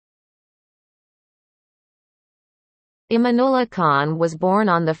Amanullah Khan was born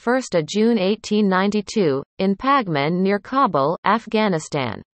on 1 June 1892, in Pagman near Kabul,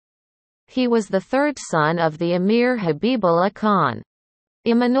 Afghanistan. He was the third son of the Emir Habibullah Khan.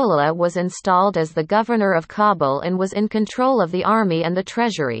 Amanullah was installed as the governor of Kabul and was in control of the army and the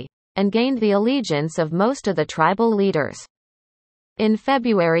treasury, and gained the allegiance of most of the tribal leaders. In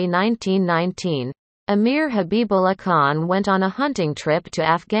February 1919, Emir Habibullah Khan went on a hunting trip to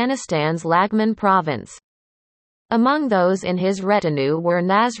Afghanistan's Laghman province. Among those in his retinue were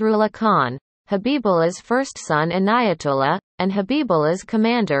Nasrullah Khan, Habibullah's first son Inayatullah, and Habibullah's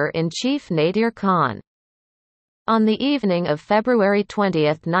commander-in-chief Nadir Khan. On the evening of February 20,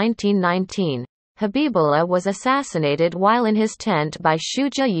 1919, Habibullah was assassinated while in his tent by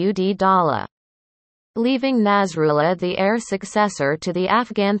Shuja-ud Dawla. Leaving Nasrullah the heir successor to the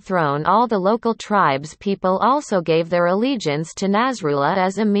Afghan throne, all the local tribes people also gave their allegiance to Nasrullah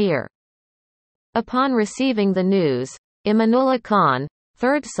as emir. Upon receiving the news, Amanullah Khan,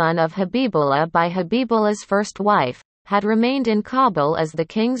 third son of Habibullah by Habibullah's first wife, had remained in Kabul as the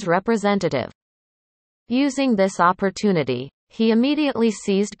king's representative. Using this opportunity, he immediately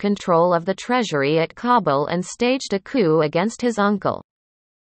seized control of the treasury at Kabul and staged a coup against his uncle.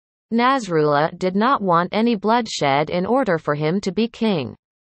 Nasrullah did not want any bloodshed in order for him to be king.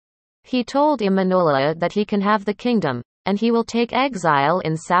 He told Amanullah that he can have the kingdom, and he will take exile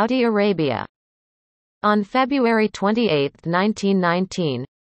in Saudi Arabia. On February 28, 1919,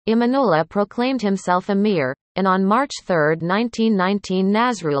 Amanullah proclaimed himself emir, and on March 3, 1919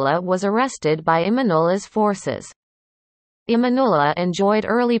 Nasrullah was arrested by Amanullah's forces. Amanullah enjoyed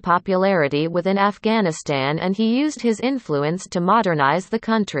early popularity within Afghanistan and he used his influence to modernize the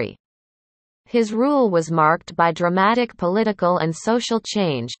country. His rule was marked by dramatic political and social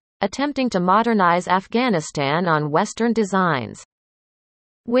change, attempting to modernize Afghanistan on Western designs,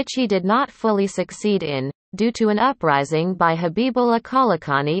 which he did not fully succeed in, due to an uprising by Habibullah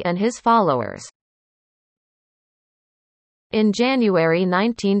Khalaqani and his followers. In January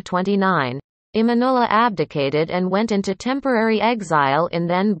 1929, Amanullah abdicated and went into temporary exile in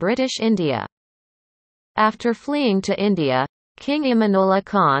then British India. After fleeing to India, King Amanullah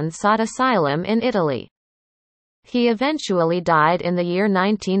Khan sought asylum in Italy. He eventually died in the year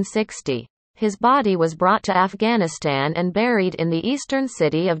 1960. His body was brought to Afghanistan and buried in the eastern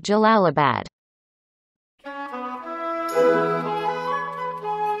city of Jalalabad.